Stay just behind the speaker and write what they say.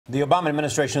The Obama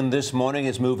administration this morning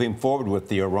is moving forward with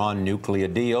the Iran nuclear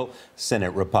deal.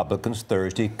 Senate Republicans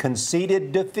Thursday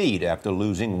conceded defeat after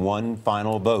losing one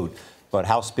final vote. But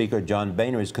House Speaker John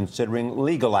Boehner is considering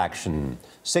legal action.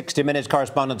 60 Minutes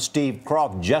correspondent Steve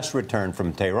Kroft just returned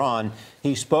from Tehran.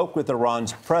 He spoke with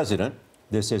Iran's president.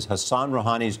 This is Hassan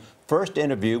Rouhani's first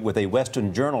interview with a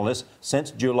Western journalist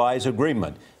since July's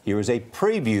agreement. Here is a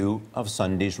preview of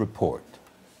Sunday's report.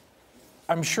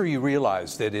 I'm sure you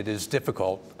realize that it is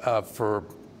difficult for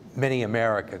many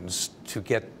Americans to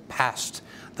get past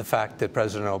the fact that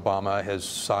President Obama has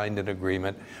signed an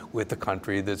agreement with the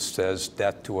country that says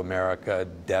death to America,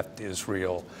 death to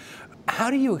Israel. How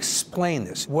do you explain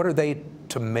this? What are they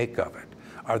to make of it?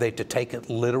 Are they to take it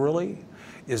literally?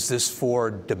 Is this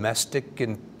for domestic,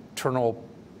 internal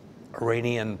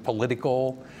Iranian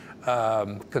political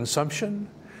consumption?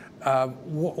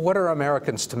 What are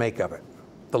Americans to make of it?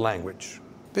 The language.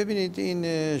 This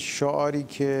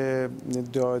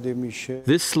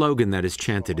slogan that is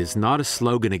chanted is not a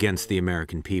slogan against the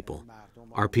American people.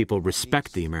 Our people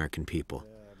respect the American people.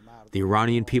 The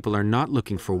Iranian people are not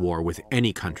looking for war with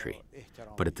any country.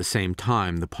 But at the same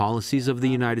time, the policies of the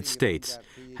United States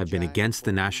have been against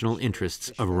the national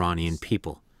interests of Iranian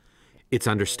people. It's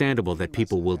understandable that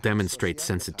people will demonstrate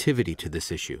sensitivity to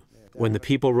this issue. When the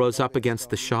people rose up against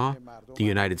the Shah, the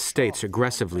United States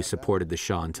aggressively supported the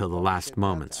Shah until the last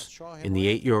moments. In the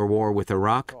 8-year war with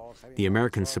Iraq, the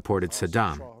Americans supported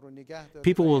Saddam.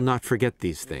 People will not forget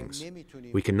these things.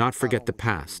 We cannot forget the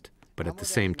past, but at the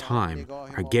same time,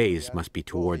 our gaze must be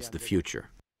towards the future.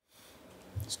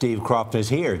 Steve Kroft is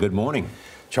here. Good morning.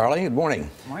 Charlie, good morning.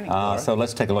 Morning. So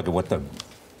let's take a look at what the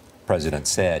president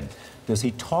said. Does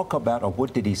he talk about, or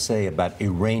what did he say about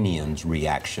Iranians'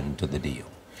 reaction to the deal?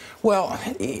 Well,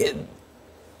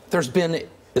 there's been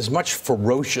as much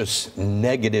ferocious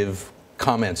negative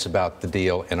comments about the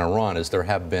deal in Iran as there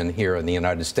have been here in the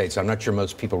United States. I'm not sure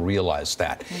most people realize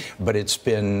that. But it's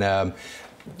been, the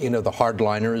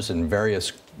hardliners and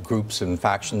various groups and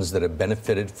factions that have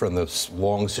benefited from this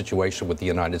long situation with the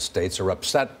United States are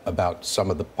upset about some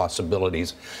of the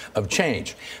possibilities of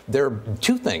change. There are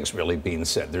two things really being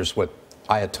said. There's what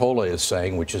Ayatollah is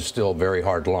saying, which is still very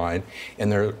hard line, and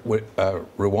there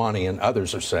Rouhani and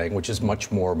others are saying, which is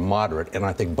much more moderate. And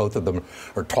I think both of them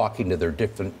are talking to their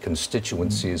different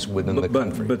constituencies within the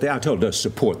country. But the Ayatollah does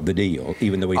support the deal,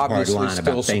 even though he's hard line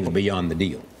about things beyond the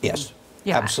deal. Yes.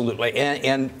 Yeah. Absolutely,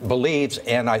 and believes,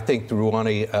 and I think President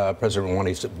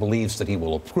Rouhani believes that he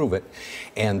will approve it,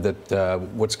 and that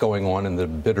what's going on in the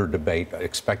bitter debate,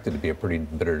 expected to be a pretty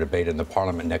bitter debate in the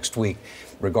parliament next week,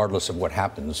 regardless of what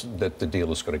happens, that the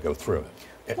deal is going to go through,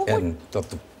 and that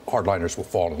the hardliners will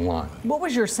fall in line. What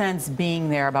was your sense being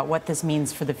there about what this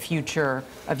means for the future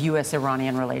of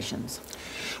U.S.-Iranian relations?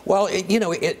 Well,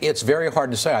 it's very hard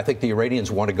to say. I think the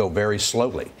Iranians want to go very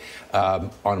slowly.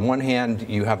 On one hand,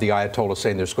 you have the Ayatollah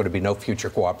saying there's going to be no future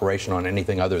cooperation on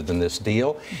anything other than this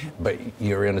deal. But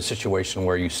you're in a situation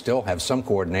where you still have some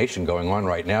coordination going on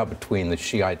right now between the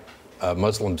Shiite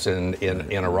Muslims in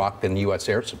Iraq and U.S.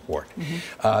 air support.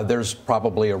 There's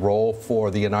probably a role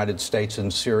for the United States in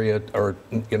Syria, or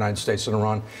United States and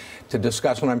Iran, to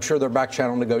discuss, and I'm sure there are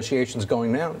back-channel negotiations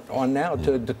going on now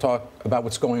to talk about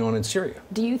what's going on in Syria.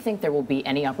 Do you think there will be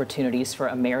any opportunities for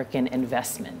American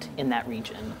investment in that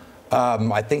region?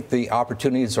 I think the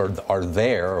opportunities are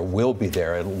there, or will be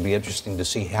there. It'll be interesting to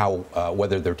see how,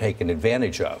 whether they're taken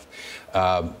advantage of.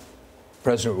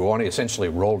 President Rouhani essentially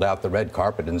rolled out the red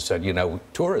carpet and said,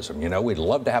 tourism, we'd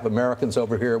love to have Americans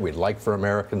over here. We'd like for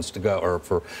Americans to go, or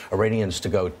for Iranians to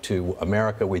go to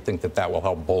America. We think that will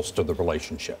help bolster the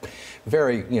relationship.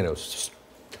 Very,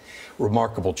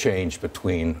 remarkable change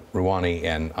between Rouhani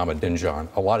and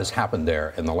Ahmadinejad. A lot has happened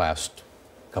there in the last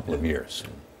couple of years.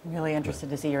 Really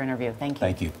interested to see your interview. Thank you.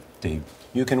 Thank you, Steve.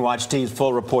 You can watch Steve's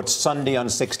full report Sunday on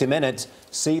 60 Minutes.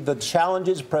 See the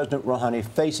challenges President Rouhani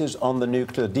faces on the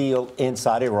nuclear deal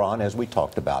inside Iran, as we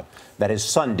talked about. That is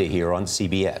Sunday here on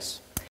CBS.